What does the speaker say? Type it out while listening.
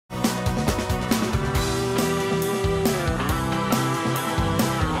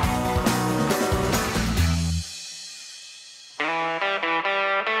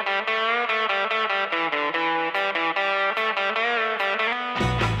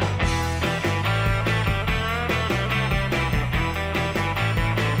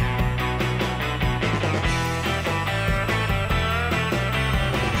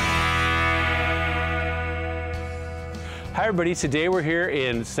everybody. Today we're here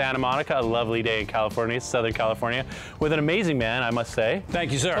in Santa Monica, a lovely day in California, Southern California, with an amazing man, I must say.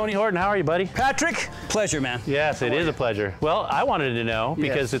 Thank you, sir. Tony Horton, how are you, buddy? Patrick, pleasure, man. Yes, it is a pleasure. Well, I wanted to know,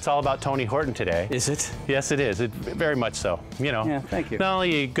 because it's all about Tony Horton today. Is it? Yes, it is. Very much so. You know. Yeah, thank you. Not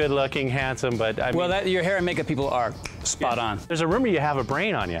only good looking, handsome, but I mean, your hair and makeup people are spot on. There's a rumor you have a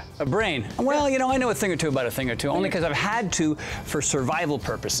brain on you. A brain? Well, you know, I know a thing or two about a thing or two, only because I've had to for survival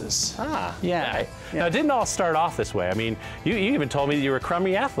purposes. Ah. Yeah. Right. Now, it didn't all start off this way. I mean, you even told me that you were a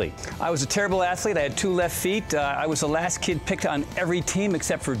crummy athlete. I was a terrible athlete. I had 2 left feet. I was the last kid picked on every team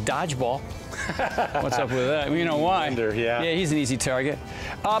except for dodgeball. What's up with that? You know why? Yeah, he's an easy target.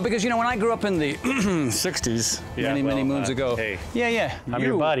 Because, you know, when I grew up in the 60s, many moons ago. Hey, yeah. I'm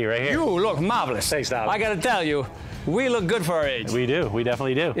your buddy right here. You look marvelous. Thanks, Dad. I got to tell you, we look good for our age. We do. We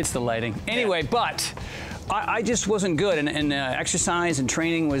definitely do. It's the lighting. Anyway, but I just wasn't good, and exercise and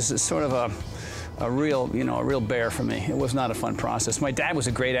training was sort of a real bear for me. It was not a fun process. My dad was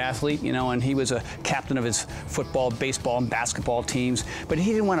a great athlete, you know, and he was a captain of his football, baseball, and basketball teams. But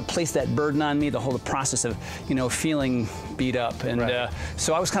he didn't want to place that burden on me, the whole process of, you know, feeling beat up. And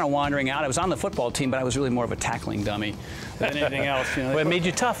so I was kind of wandering out. I was on the football team, but I was really more of a tackling dummy than anything else. You know? Well, it made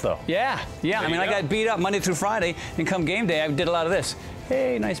you tough, though. Yeah. I mean, I got beat up Monday through Friday, and come game day, I did a lot of this.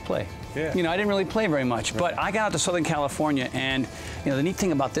 Hey, nice play. Yeah. You know, I didn't really play very much, but I got out to Southern California, and you know, the neat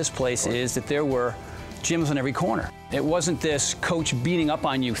thing about this place is that there were gyms on every corner. It wasn't this coach beating up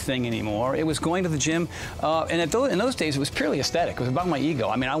on you thing anymore. It was going to the gym, and in those days, it was purely aesthetic. It was about my ego.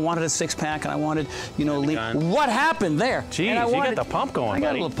 I mean, I wanted a six-pack, and I wanted, you know, what happened there? Geez, you got the pump going, I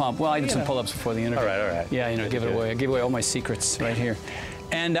got a little pump. Well, I did some pull-ups before the interview. All right. Yeah, you know, give it away. I gave away all my secrets right here.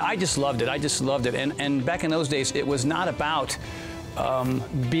 And I just loved it. And back in those days, it was not about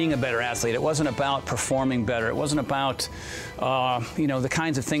being a better athlete. It wasn't about performing better. It wasn't about, you know, the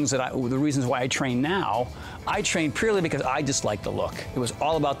kinds of things that the reasons why I train now. I train purely because I just like the look. It was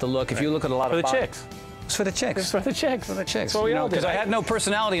all about the look. If you look at a lot of the chicks. It's for the chicks. It's for the chicks. For the chicks. Well, you know, because I had no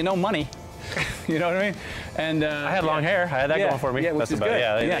personality and no money. You know what I mean? And I had long hair. I had that going for me. Yeah, which is good.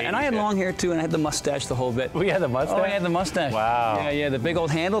 Yeah, and I had long hair too, and I had the mustache the whole bit. We had the mustache? Oh, I had the mustache. Wow. Yeah, the big old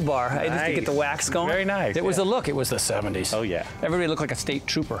handlebar. I just to get the wax going. Very nice. It was the look. It was the 70s. Oh, yeah. Everybody looked like a state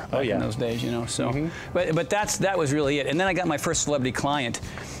trooper back in those days, you know. So, but that was really it. And then I got my first celebrity client.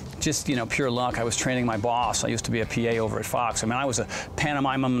 Just, you know, pure luck. I was training my boss. I used to be a PA over at Fox. I mean, I was a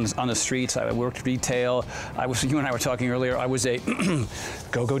pantomime on the streets. I worked retail. You and I were talking earlier. I was a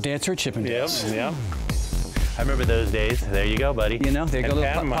go-go dancer at Chippendales. Yeah. I remember those days. There you go, buddy. You know, there you go,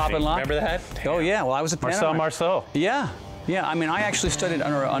 little pop and lock. Remember that? Oh, yeah. Well, I was a pantomime. Marceau. Yeah. I mean, I actually studied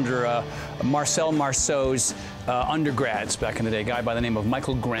under Marcel Marceau's undergrads back in the day, a guy by the name of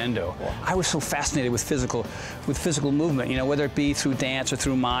Michael Grando. I was so fascinated with physical movement, you know, whether it be through dance or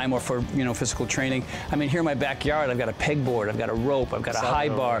through mime or for, you know, physical training. I mean, here in my backyard, I've got a pegboard, I've got a rope, I've got a high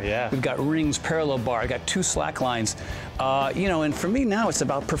bar, we've got rings, parallel bar, I've got 2 slack lines. You know, and for me now, it's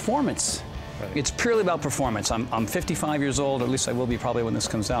about performance. Right. It's purely about performance. I'm 55 years old, or at least I will be probably when this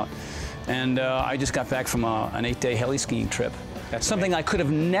comes out. And I just got back from an 8-day heli skiing trip. That's something I could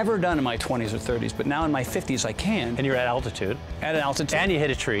have never done in my 20s or 30s, but now in my 50s I can. And you're at altitude. At an altitude. And you hit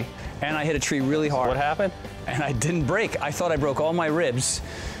a tree. And I hit a tree really hard. What happened? And I didn't break. I thought I broke all my ribs,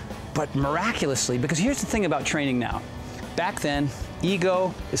 but miraculously, because here's the thing about training now. Back then,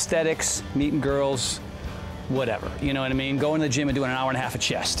 ego, aesthetics, meeting girls, whatever, you know what I mean? Go in the gym and do an hour and a half of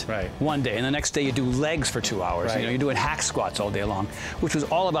chest. Right. One day, and the next day you do legs for 2 hours. Right. You know, you're doing hack squats all day long, which was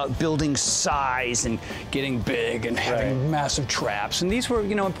all about building size and getting big and having massive traps. And these were,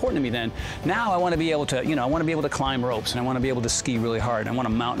 you know, important to me then. Now I want to be able to, you know, I want to be able to climb ropes, and I want to be able to ski really hard. And I want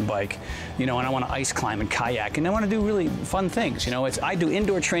to mountain bike, you know, and I want to ice climb and kayak, and I want to do really fun things. You know, I do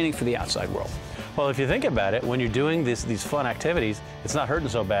indoor training for the outside world. Well, if you think about it, when you're doing these fun activities, it's not hurting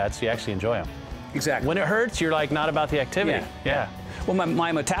so bad, so you actually enjoy them. Exactly. When it hurts, you're like not about the activity. Yeah. Well,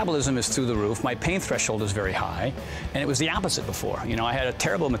 my metabolism is through the roof. My pain threshold is very high, and it was the opposite before. You know, I had a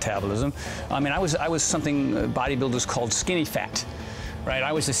terrible metabolism. I mean, I was something bodybuilders called skinny fat. Right,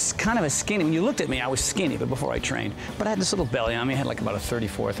 I was kind of a skinny. When you looked at me, I was skinny, but before I trained. But I had this little belly on me. I had like about a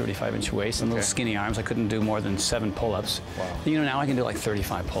 34, 35-inch waist and little skinny arms. I couldn't do more than 7 pull-ups. Wow. You know, now I can do like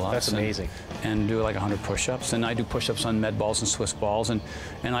 35 pull-ups. That's amazing. And do like 100 push-ups. And I do push-ups on med balls and Swiss balls. And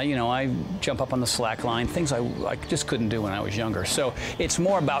I, you know, I jump up on the slack line, things I just couldn't do when I was younger. So it's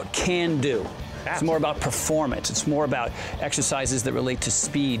more about can do. It's more about performance. It's more about exercises that relate to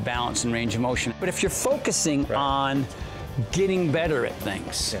speed, balance, and range of motion. But if you're focusing on getting better at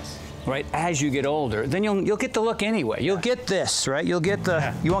things, right, as you get older, then you'll get the look anyway. You'll get this, right? You'll get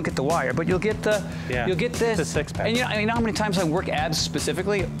the, you won't get the wire, but you'll get the, you'll get this. The 6-pack. And you know how many times I work abs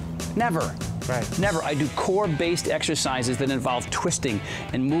specifically? Never. Right. Never. I do core-based exercises that involve twisting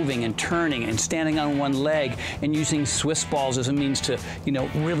and moving and turning and standing on one leg and using Swiss balls as a means to, you know,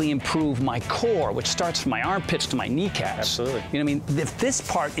 really improve my core, which starts from my armpits to my kneecaps. Absolutely. You know what I mean? If this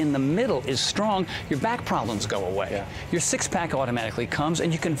part in the middle is strong, your back problems go away. Yeah. Your six-pack automatically comes,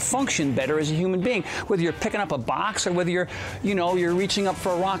 and you can function better as a human being, whether you're picking up a box or whether you're, you know, you're reaching up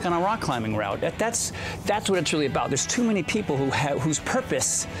for a rock on a rock climbing route. That's what it's really about. There's too many people whose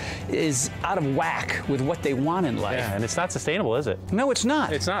purpose is out of whack with what they want in life. Yeah, and it's not sustainable, is it? No, it's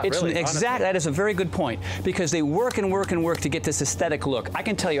not. It's not, really, honestly. That is a very good point, because they work and work and work to get this aesthetic look. I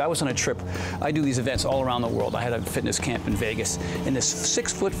can tell you, I was on a trip. I do these events all around the world. I had a fitness camp in Vegas, and this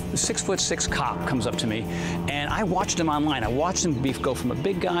 6'6" cop comes up to me, and I watched him online. I watched him go from a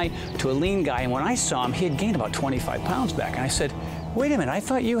big guy to a lean guy, and when I saw him, he had gained about 25 pounds back, and I said, wait a minute, I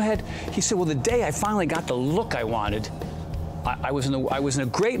thought you had, he said, well, the day I finally got the look I wanted, I was in a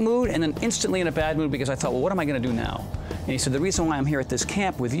great mood and then instantly in a bad mood, because I thought, well, what am I going to do now? And he said, the reason why I'm here at this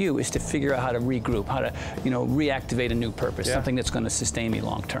camp with you is to figure out how to regroup, how to, you know, reactivate a new purpose, something that's going to sustain me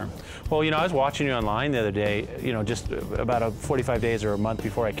long term. Well, you know, I was watching you online the other day, you know, just about 45 days or a month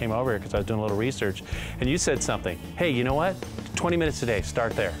before I came over here, because I was doing a little research, and you said something. Hey, you know what? 20 minutes a day,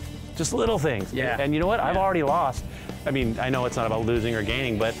 start there. Just little things. Yeah. And you know what? I've already lost. I mean, I know it's not about losing or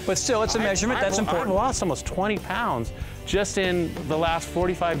gaining, but still, it's a measurement. That's important. I've lost almost 20 pounds just in the last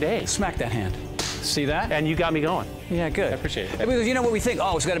 45 days. Smack that hand. See that? And you got me going. Yeah, good. I appreciate it. Because you know what we think?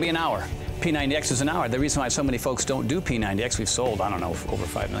 Oh, it's got to be an hour. P90X is an hour. The reason why so many folks don't do P90X, we've sold, I don't know, over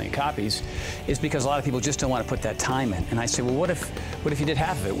 5 million copies, is because a lot of people just don't want to put that time in. And I say, well, what if you did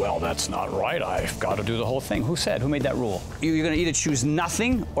half of it? Well, that's not right. I've got to do the whole thing. Who said? Who made that rule? You're going to either choose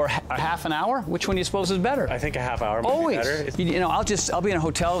nothing or a half an hour? Which one do you suppose is better? I think a half hour might be better. You know, I'll be in a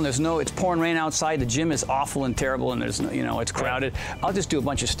hotel and it's pouring rain outside. The gym is awful and terrible, and there's no, you know, it's crowded. I'll just do a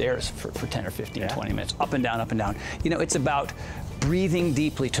bunch of stairs for 10 or 15, 20 minutes, up and down, up and down. You know, it's about breathing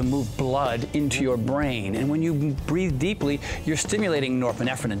deeply to move blood into your brain. And when you breathe deeply, you're stimulating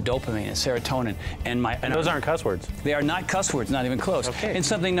norepinephrine and dopamine and serotonin. And those aren't cuss words. They are not cuss words, not even close. Okay. And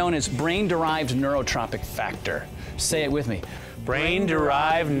something known as brain-derived neurotropic factor. Say it with me.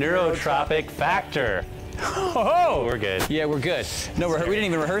 Brain-derived neurotropic factor. Oh, we're good. Yeah, we're good. No, we didn't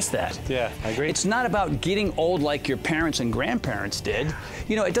even rehearse that. Yeah, I agree. It's not about getting old like your parents and grandparents did.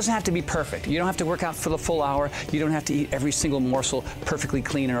 You know, it doesn't have to be perfect. You don't have to work out for the full hour. You don't have to eat every single morsel perfectly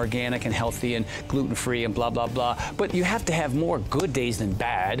clean and organic and healthy and gluten-free and blah, blah, blah. But you have to have more good days than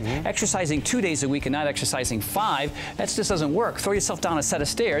bad. Exercising 2 days a week and not exercising 5, that just doesn't work. Throw yourself down a set of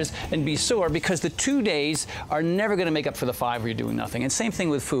stairs and be sore, because the 2 days are never going to make up for the 5 where you're doing nothing. And same thing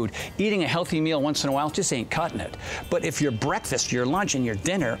with food. Eating a healthy meal once in a while just ain't cutting it. But if your breakfast, your lunch, and your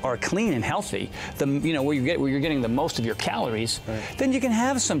dinner are clean and healthy, you know, where you're getting the most of your calories, then you can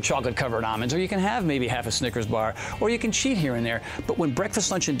have some chocolate-covered almonds, or you can have maybe half a Snickers bar, or you can cheat here and there. But when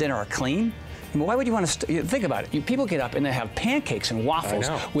breakfast, lunch, and dinner are clean, I mean, why would you want to think about it? People get up and they have pancakes and waffles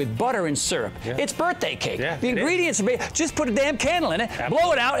with butter and syrup. It's birthday cake. The ingredients are just put a damn candle in it,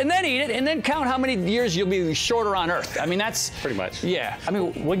 blow it out, and then eat it, and then count how many years you'll be shorter on Earth. I mean, that's pretty much. Yeah. I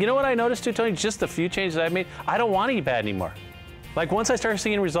mean, well, you know what I noticed too, Tony? Just the few changes I've made. I don't want to eat bad anymore. Like, once I start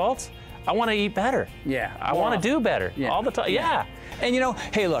seeing results, I want to eat better. Yeah. I want to do better all the time. Yeah. And you know,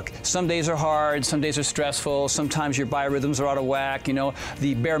 hey, look, some days are hard, some days are stressful, sometimes your biorhythms are out of whack, you know,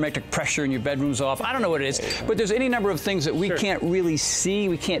 the barometric pressure in your bedroom's off. I don't know what it is, but there's any number of things that we can't really see,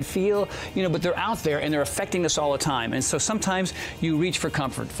 we can't feel, you know, but they're out there and they're affecting us all the time. And so sometimes you reach for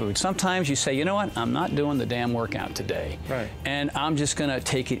comfort food. Sometimes you say, you know what, I'm not doing the damn workout today. And I'm just going to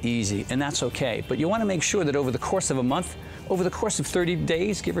take it easy, and that's okay. But you want to make sure that over the course of a month, over the course of 30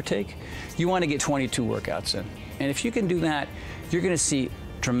 days, give or take, you want to get 22 workouts in. And if you can do that, you're going to see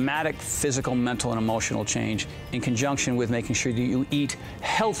dramatic physical, mental, and emotional change in conjunction with making sure that you eat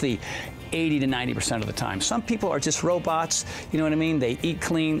healthy 80 to 90% of the time. Some people are just robots, you know what I mean? They eat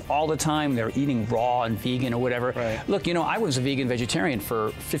clean all the time. They're eating raw and vegan or whatever. Look, you know, I was a vegan vegetarian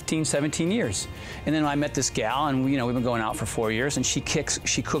for 15, 17 years. And then I met this gal, and you know, we've been going out for 4 years, and she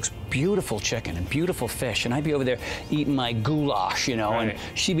cooks beautiful chicken and beautiful fish, and I'd be over there eating my goulash, you know, and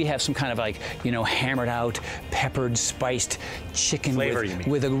she'd have some kind of, like, you know, hammered out, peppered, spiced chicken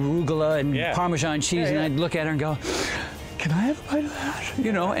with arugula and Parmesan cheese, and I'd look at her and go, can I have a bite of that?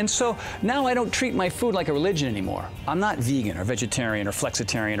 You know, and so now I don't treat my food like a religion anymore. I'm not vegan or vegetarian or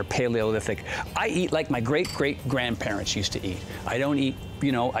flexitarian or Paleolithic. I eat like my great-great-grandparents used to eat. I don't eat,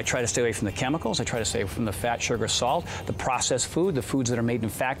 you know, I try to stay away from the chemicals. I try to stay away from the fat, sugar, salt, the processed food, the foods that are made in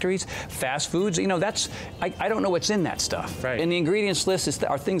factories, fast foods. You know, that's, I don't know what's in that stuff. And the ingredients list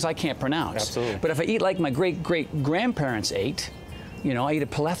are things I can't pronounce. But if I eat like my great-great-grandparents ate, You know, I eat a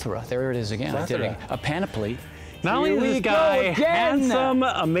plethora. There it is again. Plethora. I did a panoply. Not only is this guy handsome,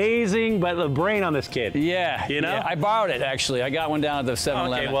 amazing, but the brain on this kid. Yeah. You know? Yeah, I borrowed it, actually. I got one down at the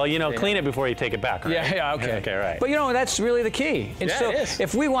 7-Eleven. Okay, well, you know, clean it before you take it back, right? Yeah, okay. Okay, right. But, you know, that's really the key. And Yeah, so it is.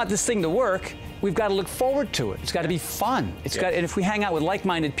 if we want this thing to work, we've got to look forward to it. It's got to be fun. It's got, and if we hang out with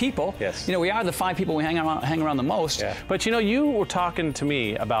like-minded people, you know, we are the 5 people we hang around the most. Yeah. But, you know, you were talking to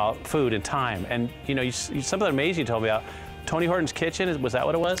me about food and time, and, you know, something amazing you told me about. Tony Horton's Kitchen, was that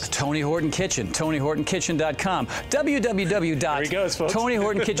what it was? Tony Horton Kitchen, TonyHortonKitchen.com,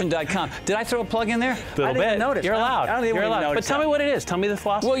 www.TonyHortonKitchen.com. Did I throw a plug in there? A little bit. Notice. You're allowed. I don't even notice. But tell me what it is. Tell me the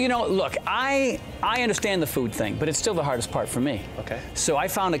philosophy. Well, you know, look, I understand the food thing, but it's still the hardest part for me. Okay. So I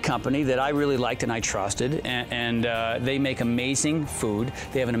found a company that I really liked and I trusted, and they make amazing food.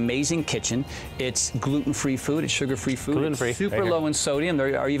 They have an amazing kitchen. It's gluten-free food. It's sugar-free food. Gluten-free. It's super low in sodium.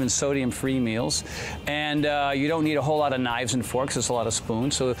 There are even sodium-free meals, and you don't need a whole lot of knives and forks. There's a lot of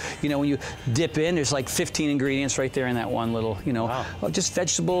spoons. So, you know, when you dip in, there's like 15 ingredients right there in that one little, you know, just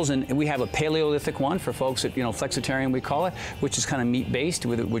vegetables. And we have a Paleolithic one for folks that, you know, flexitarian we call it, which is kind of meat-based,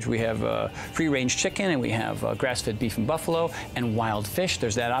 with which we have free-range chicken, and we have grass-fed beef and buffalo, and wild fish.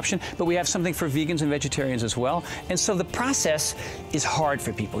 There's that option. But we have something for vegans and vegetarians as well. And so the process is hard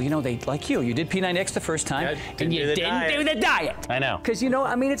for people. You know, they, like you did P90X the first time, and you didn't do the diet. I know. Because, you know,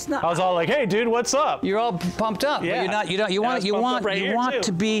 I mean, it's not. I was all like, hey, dude, what's up? You're all pumped up. Yeah. But you want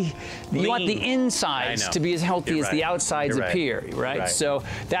to be, you want the insides to be as healthy as the outsides appear, right? So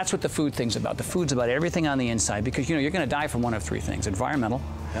that's what the food thing's about. The food's about everything on the inside, because, you know, you're going to die from one of 3 things: environmental,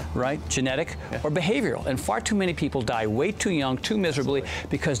 right, genetic, or behavioral. And far too many people die way too young, too miserably,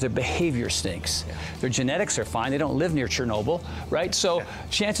 because their behavior stinks. Their genetics are fine. They don't live near Chernobyl, right? So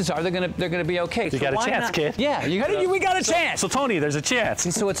chances are they're gonna be okay. You got a chance, kid. Yeah, we got a chance. So Tony, there's a chance.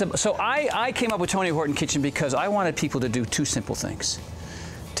 And so I came up with Tony Horton Kitchen because I wanted people to do 2 simple things: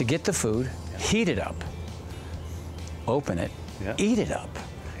 to get the food, heat it up, open it, eat it up.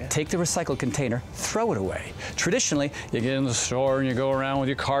 Take the recycled container, throw it away. Traditionally, you get in the store and you go around with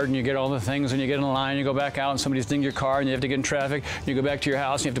your cart and you get all the things and you get in line, you go back out and somebody's dinged your car and you have to get in traffic. You go back to your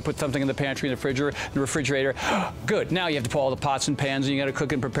house and you have to put something in the pantry, in the refrigerator. Good. Now you have to pull all the pots and pans and you got to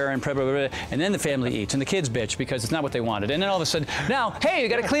cook and prepare and prep, and then the family eats and the kids bitch because it's not what they wanted. And then all of a sudden, now, hey, you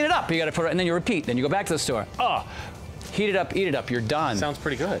got to clean it up. You got to put it, and then you repeat. Then you go back to the store. Oh, heat it up, eat it up. You're done. Sounds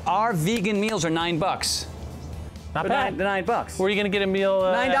pretty good. Our vegan meals are $9. Not bad. $9. Where are you going to get a meal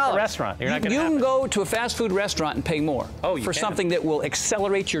at a restaurant? You're not going to. You can go to a fast food restaurant and pay more for can? something that will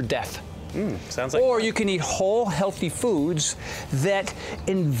accelerate your death. Sounds like. Or you can eat whole, healthy foods that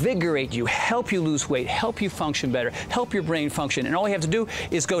invigorate you, help you lose weight, help you function better, help your brain function. And all you have to do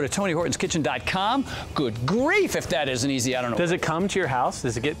is go to TonyHortonsKitchen.com. Good grief, if that isn't easy, I don't know. Does it come to your house?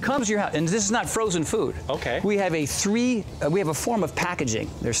 Does it get? Comes to your house, and this is not frozen food. Okay. We have a form of packaging.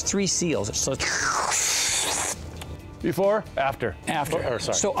 There's 3 seals. So Before? After. After. Or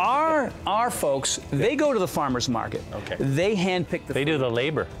sorry. So our folks, they go to the farmer's market. Okay. They handpick the food. They do the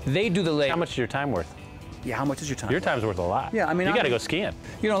labor. They do the labor. How much is your time worth? Yeah, how much is your time? Your time's worth a lot. Yeah, I mean, you got to go skiing.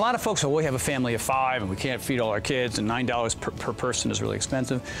 You know, a lot of folks say, well, we have a family of 5 and we can't feed all our kids, and $9 per person is really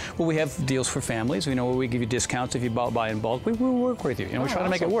expensive. Well, we have deals for families. We know where we give you discounts if you buy in bulk. We will work with you, and we try to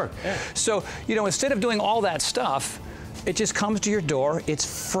make it work. Yeah. So, you know, instead of doing all that stuff, it just comes to your door.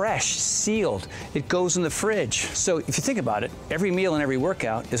 It's fresh, sealed. It goes in the fridge. So if you think about it, every meal and every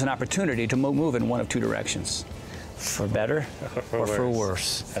workout is an opportunity to move in one of 2 directions. For better or for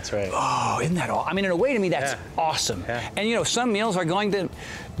worse. That's right. Oh, isn't that all? I mean, in a way, to me, that's awesome. Yeah. And, you know, some meals are going to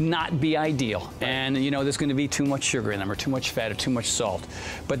not be ideal. Right. And, you know, there's going to be too much sugar in them or too much fat or too much salt.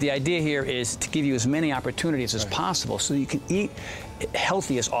 But the idea here is to give you as many opportunities as possible so you can eat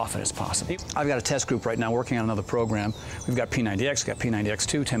healthy as often as possible. I've got a test group right now working on another program. We've got P90X, we've got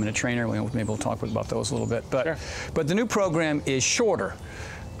P90X2, 10-minute trainer. Maybe we'll talk about those a little bit. But, but the new program is shorter.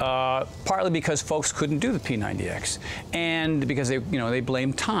 Partly because folks couldn't do the P90X, and because they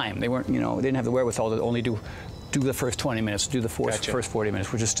blamed time. They weren't, they didn't have the wherewithal to only do the first 20 minutes, do the first 40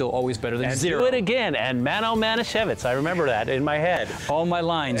 minutes, which is still always better than zero. Do it again, and Mano Manischewitz. I remember that in my head. All my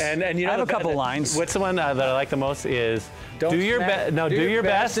lines. And you know, I have a couple lines. What's the one that I like the most is, do your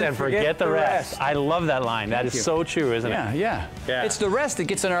best and forget the rest. I love that line. That is so true, isn't it? Yeah. It's the rest that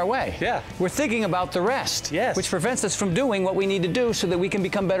gets in our way. Yeah. We're thinking about the rest, which prevents us from doing what we need to do so that we can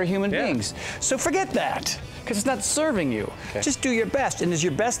become better human beings. So forget that, because it's not serving you. Just do your best. And is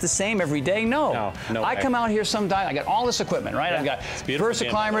your best the same every day? No. I come out here sometimes some diet. I got all this equipment, right? I've got Versa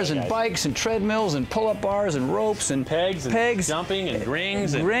climbers and bikes and treadmills and pull-up bars and ropes and pegs, jumping and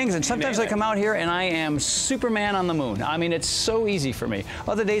rings. And sometimes I come out here and I am Superman on the moon. I mean, it's so easy for me.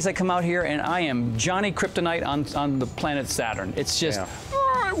 Other days I come out here and I am Johnny Kryptonite on the planet Saturn. It's just,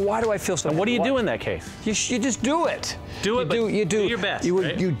 why do I feel so? And what do you do in that case? You just do it. Do your best.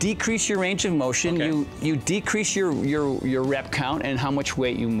 You decrease your range of motion. Okay. You decrease your rep count and how much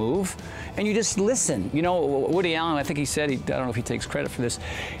weight you move, and you just listen. You know, Woody Allen, I think he said, I don't know if he takes credit for this,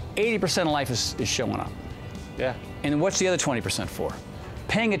 80% of life is showing up. Yeah. And what's the other 20% for?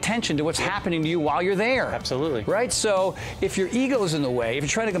 Paying attention to what's happening to you while you're there. Absolutely. Right? So if your ego's in the way, if you're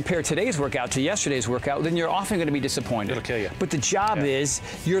trying to compare today's workout to yesterday's workout, then you're often going to be disappointed. It'll kill you. But the job is,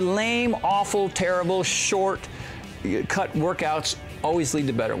 your lame, awful, terrible, short, cut workouts always lead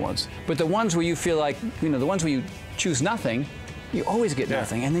to better ones. But the ones where you feel like, the ones where you choose nothing, you always get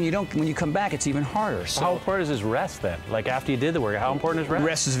nothing. And then you don't, when you come back, it's even harder. So how important is rest then? Like after you did the workout, how important is rest?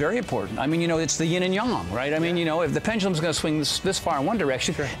 Rest is very important. I mean, it's the yin and yang, right? I mean, if the pendulum's going to swing this far in one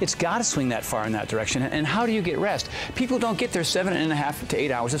direction, it's got to swing that far in that direction. And how do you get rest? People don't get their 7.5 to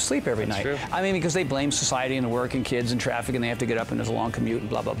 8 hours of sleep every night. True. I mean, because they blame society and work and kids and traffic, and they have to get up and there's a long commute and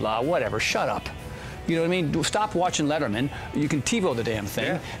blah, blah, blah, whatever. Shut up. You know what I mean? Stop watching Letterman. You can TiVo the damn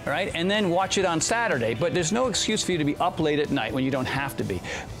thing, right? And then watch it on Saturday. But there's no excuse for you to be up late at night when you don't have to be.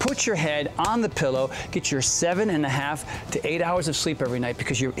 Put your head on the pillow. Get your 7.5 to 8 hours of sleep every night,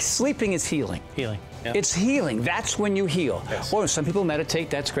 because sleeping is healing. Healing. Yeah. It's healing. That's when you heal. Yes. Or some people meditate.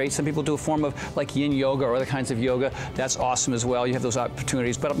 That's great. Some people do a form of like yin yoga or other kinds of yoga. That's awesome as well. You have those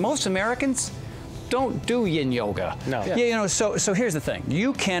opportunities. But most Americans don't do yin yoga. No. Yeah, so here's the thing.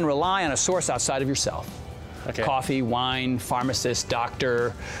 You can rely on a source outside of yourself. Okay. Coffee, wine, pharmacist,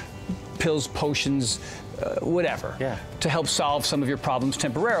 doctor, pills, potions, whatever, to help solve some of your problems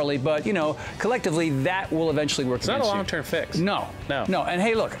temporarily. But, collectively, that will eventually work. It's not a long-term fix. No. And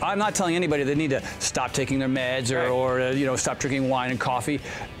hey, look, I'm not telling anybody they need to stop taking their meds or stop drinking wine and coffee.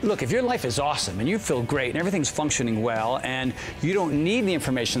 Look, if your life is awesome and you feel great and everything's functioning well and you don't need the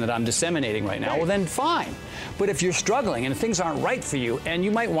information that I'm disseminating right now, well, then fine. But if you're struggling and things aren't right for you, and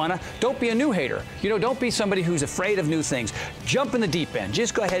you might want to, don't be a new hater. Don't be somebody who's afraid of new things. Jump in the deep end.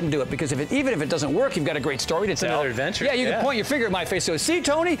 Just go ahead and do it, because even if it doesn't work, you've got a great story to tell. It's another adventure. Yeah, you can point your finger at my face and go, see,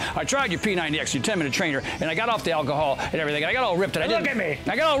 Tony, I tried your P90X, your 10-minute trainer, and I got off the alcohol and everything, and I got all ripped. And look at me.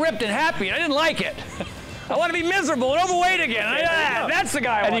 I got all ripped and happy, and I didn't like it. I want to be miserable and overweight again. That's the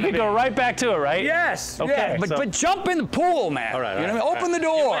guy I want to be. And you can go right back to it, right? Yes. Okay. Yeah, but jump in the pool, man. All right. You know what I mean? Open the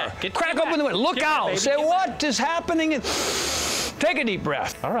door. Crack open the window. Look out. Say, what is happening? And take a deep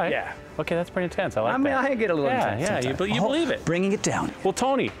breath. All right. Yeah. Okay, that's pretty intense. I like that. I get a little intense. Yeah, you believe it. Bringing it down. Well,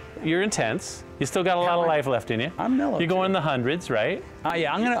 Tony, you're intense. You still got a lot of life left in you. I'm mellow. You go in the hundreds, right?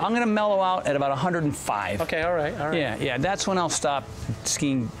 Yeah, I'm gonna mellow out at about 105. Okay, all right. Yeah, that's when I'll stop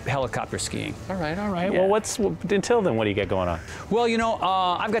skiing, helicopter skiing. All right. Yeah. Well, until then, what do you get going on? Well,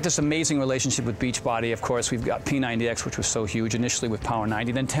 I've got this amazing relationship with Beachbody. Of course, we've got P90X, which was so huge initially with Power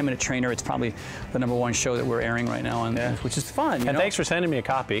 90. Then 10-Minute Trainer. It's probably the #1 show that we're airing right now, which is fun. And thanks for sending me a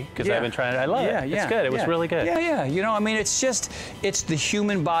copy, because I've been trying. I love it. It's good. It was really good. Yeah. It's the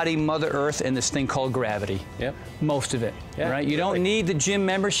human body, Mother Earth, and this thing called gravity. Yep. Most of it. Yeah, right? You don't need the gym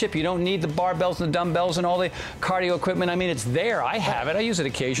membership. You don't need the barbells and the dumbbells and all the cardio equipment. I mean, it's there. I have it. I use it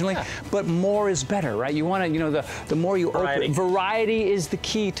occasionally. Yeah. But more is better, right? You want to, the more you open. Variety is the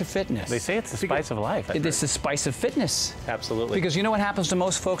key to fitness. They say it's the spice of life. It's the spice of fitness. Absolutely. Because you know what happens to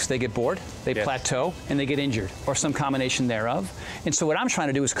most folks? They get bored, they plateau, and they get injured, or some combination thereof. And so what I'm trying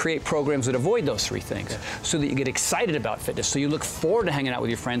to do is create programs that avoid those three things, so that you get excited about fitness, so you look forward to hanging out with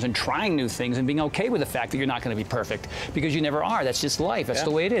your friends and trying new things and being okay with the fact that you're not going to be perfect, because you never are. That's just life. That's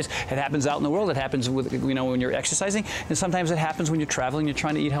the way it is. It happens out in the world. It happens with, when you're exercising, and sometimes it happens when you're traveling. You're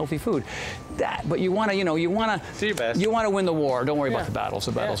trying to eat healthy food. But you want to, do your best. You want to win the war. Don't worry about the battles.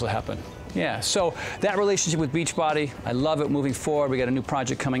 The battles will happen. Yeah, so that relationship with Beachbody, I love it moving forward. We got a new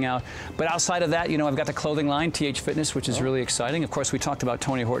project coming out. But outside of that, I've got the clothing line, TH Fitness, which is really exciting. Of course, we talked about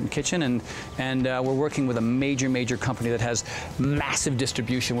Tony Horton Kitchen, and we're working with a major company that has massive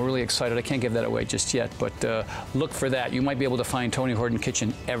distribution. We're really excited. I can't give that away just yet, but look for that. You might be able to find Tony Horton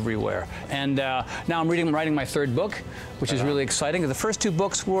Kitchen everywhere. And now I'm writing my third book, which is really exciting. The first two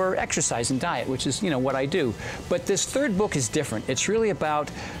books were exercise and diet, which is, what I do. But this third book is different. It's really about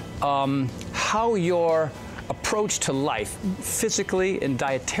how your approach to life, physically and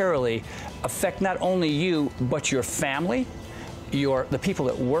dietarily, affect not only you, but your family, the people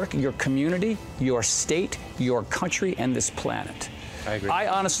at work, your community, your state, your country, and this planet. I agree. I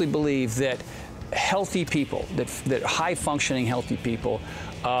honestly believe that healthy people, that high-functioning healthy people,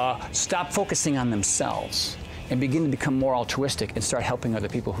 stop focusing on themselves and begin to become more altruistic and start helping other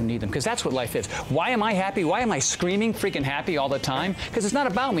people who need them. Because that's what life is. Why am I happy? Why am I screaming freaking happy all the time? Because it's not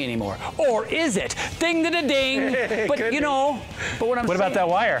about me anymore. Or is it? Ding da da ding. But you know, but what I'm saying. What about that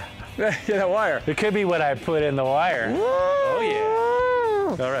wire? Yeah, that wire. It could be what I put in the wire. Woo! Oh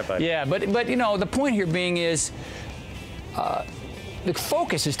yeah. All right, buddy. Yeah, but you know, the point here being is, the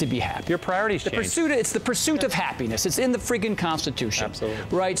focus is to be happy. Your priorities change. It's the pursuit of happiness. It's in the friggin' Constitution.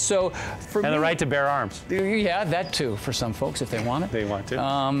 Absolutely. Right. So for and me, the right to bear arms. Yeah, that too, for some folks if they want it. They want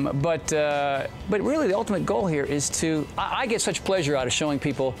to. But really, the ultimate goal here is to. I get such pleasure out of showing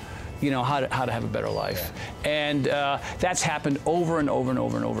people, you know, how to have a better life. Yeah. And that's happened over and over and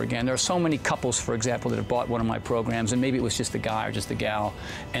over and over again. There are so many couples, for example, that have bought one of my programs, and maybe it was just the guy or just the gal,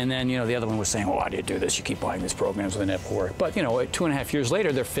 and then, you know, the other one was saying, well, why do you do this? You keep buying these programs with an F work. But, you know, 2.5 years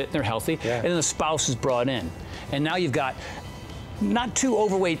later, they're fit, they're healthy, and then the spouse is brought in. And now you've got not two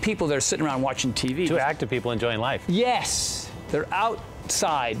overweight people that are sitting around watching TV. Two active people enjoying life. Yes. They're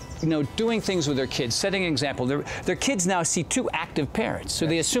outside, you know, doing things with their kids, setting an example. Their kids now see two active parents, so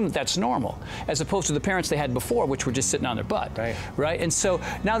they assume that that's normal, as opposed to the parents they had before, which were just sitting on their butt. Right? And so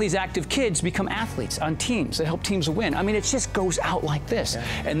now these active kids become athletes on teams that help teams win. I mean, it just goes out like this. Yeah.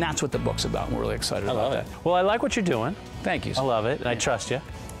 And that's what the book's about, and we're really excited about that. Well, I like what you're doing. Thank you. I love it, and I trust you.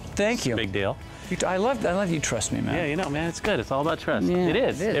 Thank you. Big deal. I love you trust me, man. Yeah, you know, man, it's good. It's all about trust. Yeah, it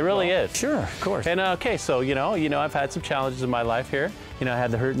is. It really is. Sure, of course. And okay, so you know, I've had some challenges in my life here. You know, I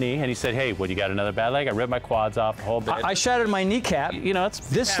had the hurt knee, and he said, "Hey, what, you got another bad leg?" I ripped my quads off the whole bit. I shattered my kneecap. You know, it's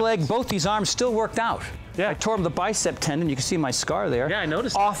this leg, both these arms still worked out. Yeah. I tore the bicep tendon. You can see my scar there. Yeah, I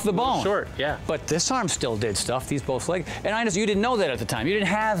noticed. Off the bone. Short. Yeah. But this arm still did stuff. These both legs. And I know you didn't know that at the time. You didn't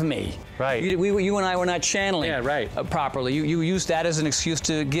have me. Right. You and I were not channeling. Properly. You used that as an excuse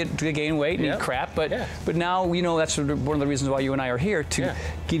to gain weight and eat crap. But now you know that's one of the reasons why you and I are here to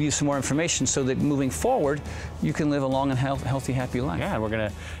give you some more information so that moving forward you can live a long and healthy, happy life. Yeah, and we're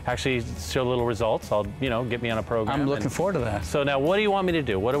gonna actually show little results. Get me on a program. I'm looking forward to that. So now, what do you want me to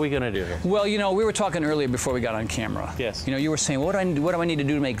do? What are we gonna do here? Well, you know, we were talking earlier before we got on camera. Yes. You know, you were saying, what do I need to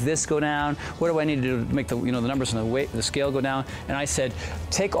do to make this go down? What do I need to do to make the numbers on the scale go down? And I said,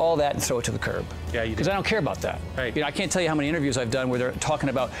 take all that and throw it to the curb. Yeah, you did. Because I don't care about that. Right. You know, I can't tell you how many interviews I've done where they're talking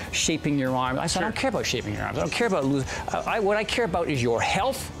about shaping your arms. I said, I don't care about shaping your arms. I don't care about losing. What I care about is your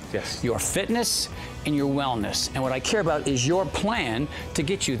health, your fitness, and your wellness. And what I care about is your plan to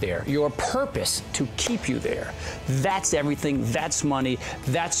get you there, your purpose to keep you there. That's everything. That's money.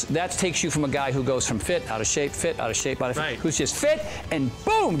 That takes you from a guy who goes from fit, out of shape, who's just fit and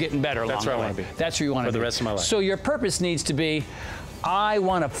boom, getting better along the way. That's where I want to be. That's where you want to be. For the rest of my life. So your purpose needs to be, I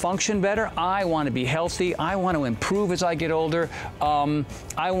want to function better. I want to be healthy. I want to improve as I get older.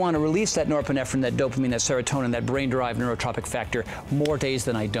 I want to release that norepinephrine, that dopamine, that serotonin, that brain-derived neurotropic factor more days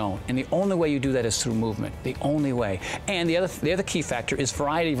than I don't. And the only way you do that is through movement. The only way. And the other key factor is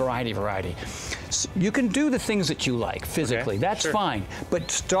variety, variety, variety. So you can do the things that you like physically. That's fine. But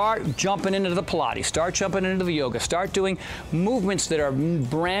start jumping into the Pilates. Start jumping into the yoga. Start doing movements that are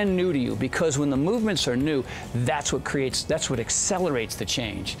brand new to you. Because when the movements are new, that's what accelerates the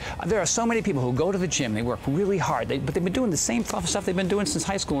change. There are so many people who go to the gym, they work really hard, but they've been doing the same stuff they've been doing since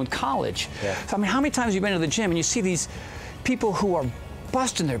high school and college. So, I mean, how many times have you been to the gym and you see these people who are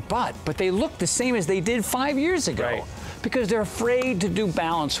busting their butt, but they look the same as they did 5 years ago? Because they're afraid to do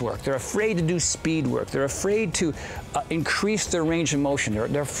balance work. They're afraid to do speed work. They're afraid to increase their range of motion.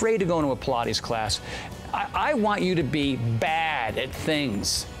 They're afraid to go into a Pilates class. I want you to be bad at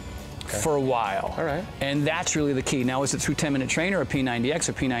things for a while. All right. And that's really the key. Now, is it through 10-minute train or a P90X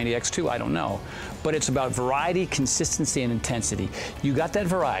or P90X2? I don't know. But it's about variety, consistency, and intensity. You got that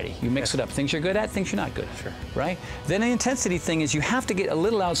variety. You mix it up. Things you're good at, things you're not good at. Right? Then the intensity thing is you have to get a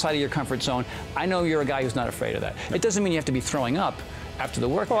little outside of your comfort zone. I know you're a guy who's not afraid of that. It doesn't mean you have to be throwing up after the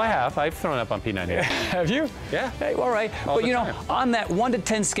workout. Well, I have. I've thrown up on P90X. Have you? Yeah. Hey, all right. But you know, on that 1 to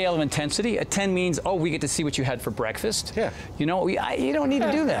 10 scale of intensity, a 10 means, oh, we get to see what you had for breakfast. Yeah. You know, you don't need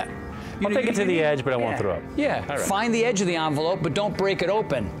to do that. I'll take it to the edge, but I won't throw up. Yeah. Right. Find the edge of the envelope, but don't break it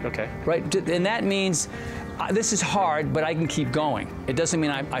open. Okay. Right? And that means this is hard, but I can keep going. It doesn't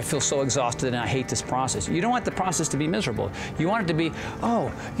mean I feel so exhausted and I hate this process. You don't want the process to be miserable. You want it to be,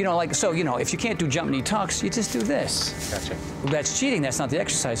 if you can't do jump knee tucks, you just do this. Gotcha. That's cheating. That's not the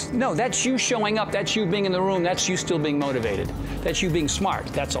exercise. No, that's you showing up. That's you being in the room. That's you still being motivated. That's you being smart.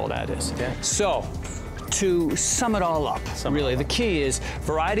 That's all that is. Okay. So, to sum it all up, the key is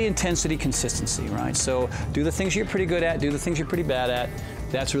variety, intensity, consistency, right? So do the things you're pretty good at, do the things you're pretty bad at,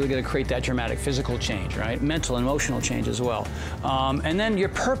 That's really going to create that dramatic physical change, right? Mental and emotional change as well. And then your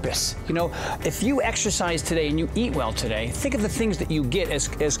purpose. You know, if you exercise today and you eat well today, think of the things that you get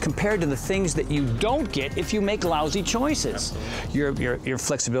as compared to the things that you don't get if you make lousy choices. Your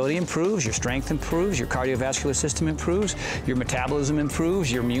flexibility improves, your strength improves, your cardiovascular system improves, your metabolism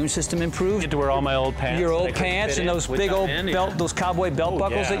improves, your immune system improves. Get to wear all my old pants. Your old pants and those big old belt, those cowboy belt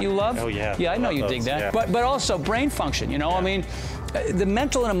buckles that you love. Oh yeah. Yeah, I know you dig that. Yeah. But also brain function. You know, I mean, the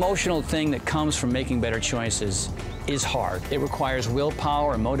mental and emotional thing that comes from making better choices is hard. It requires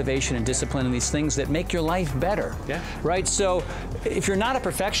willpower and motivation and discipline and these things that make your life better. Yeah. Right? So if you're not a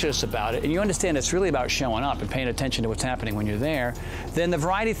perfectionist about it and you understand it's really about showing up and paying attention to what's happening when you're there, then the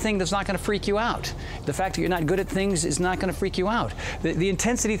variety thing that's not going to freak you out. The fact that you're not good at things is not going to freak you out. The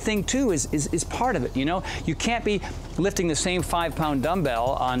intensity thing too is part of it. You know, you can't be lifting the same 5-pound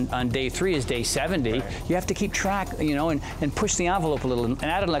dumbbell on day 3 as day 70. Right. You have to keep track, you know, and push the envelope a little and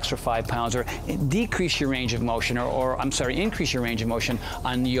add an extra 5 pounds or decrease your range of motion or I'm sorry, increase your range of motion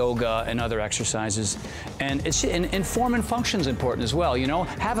on yoga and other exercises. And form and function is important as well. You know,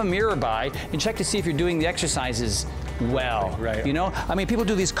 have a mirror by and check to see if you're doing the exercises well. Right. You know, I mean, people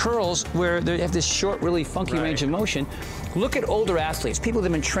do these curls where they have this short, really funky range of motion. Look at older athletes, people that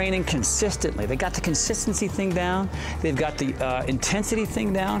have been training consistently. They got the consistency thing down, they've got the intensity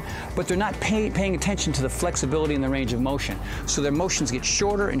thing down, but they're not paying attention to the flexibility and the range of motion. So their motions get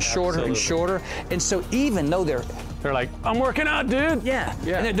shorter and shorter and shorter. And so even though they're like, I'm working out, dude. Yeah.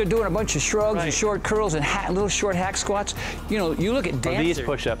 And they're doing a bunch of shrugs and short curls and little short hack squats. You know, you look at dancers. These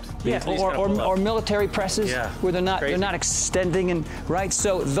push-ups. Or military presses where they're not extending and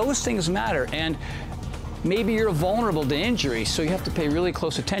So those things matter. And maybe you're vulnerable to injury, so you have to pay really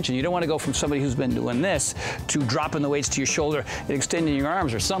close attention. You don't want to go from somebody who's been doing this to dropping the weights to your shoulder and extending your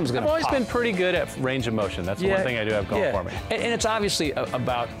arms or something's going to pop. I've always been pretty good at range of motion. That's the one thing I do have going for me. And it's obviously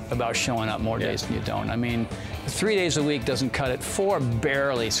about showing up more days than you don't. I mean, 3 days a week doesn't cut it. 4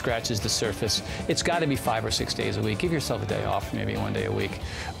 barely scratches the surface. It's got to be 5 or 6 days a week. Give yourself a day off, maybe 1 day a week.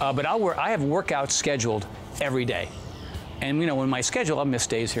 But I have workouts scheduled every day. And you know, when my schedule, I'll miss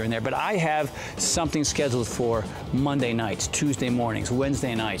days here and there, but I have something scheduled for Monday nights, Tuesday mornings,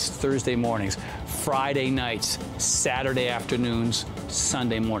 Wednesday nights, Thursday mornings, Friday nights, Saturday afternoons,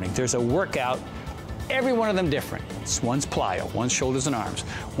 Sunday morning. There's a workout, every one of them different. One's plyo, one's shoulders and arms,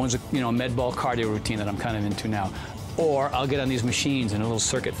 one's a med ball cardio routine that I'm kind of into now. Or I'll get on these machines in a little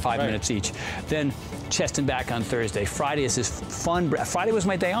circuit, 5 minutes each. Then chest and back on Thursday. Friday is this fun, Friday was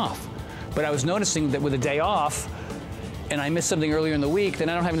my day off. But I was noticing that with a day off, and I missed something earlier in the week, then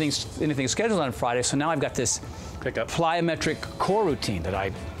I don't have anything scheduled on Friday, so now I've got this plyometric core routine that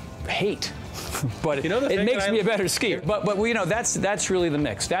I hate. But it makes me a better skier. But you know, that's really the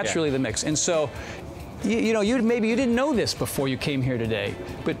mix. That's really the mix. And so, you know, maybe you didn't know this before you came here today,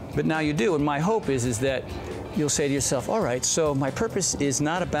 but now you do. And my hope is that you'll say to yourself, all right, so my purpose is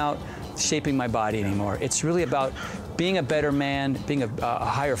not about shaping my body anymore. It's really about being a better man, being a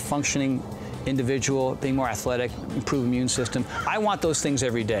higher functioning individual, being more athletic, improve immune system. I want those things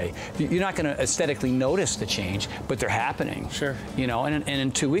every day. You're not going to aesthetically notice the change, but they're happening. Sure. You know, and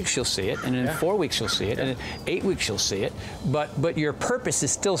in 2 weeks you'll see it, and in 4 weeks you'll see it, and in 8 weeks you'll see it. But your purpose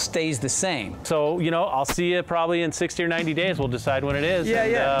still stays the same. So, you know, I'll see you probably in 60 or 90 days. We'll decide when it is.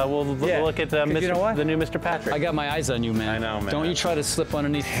 We'll look at the new Mr. Patrick. I got my eyes on you, man. I know, man. Don't you try to slip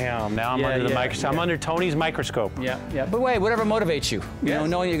underneath. Damn, now I'm under the microscope. I'm under Tony's microscope. Yeah. But wait, whatever motivates you. You know,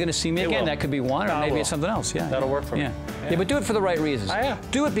 knowing you're going to see me again, that could be one, or maybe it's something else. That'll work for me. Yeah, but do it for the right reasons.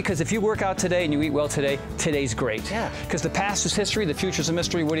 Do it because if you work out today and you eat well today, today's great. Because the past is history, the future's a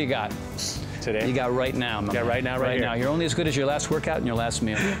mystery. What do you got? Today. You got right now, man. Right now. You're only as good as your last workout and your last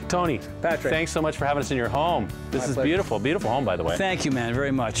meal. Tony, Patrick, thanks so much for having us in your home. This is beautiful, beautiful home, by the way. Thank you, man,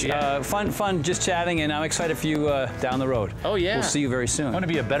 very much. Fun just chatting, and I'm excited for you down the road. Oh, yeah. We'll see you very soon. I want to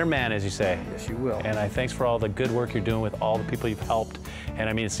be a better man, as you say. Yes, you will. And thanks for all the good work you're doing with all the people you've helped. And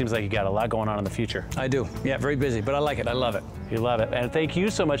I mean, it seems like you got a lot going on in the future. I do. Yeah, very busy, but I like it. I love it. You love it. And thank you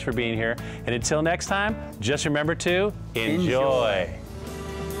so much for being here. And until next time, just remember to enjoy.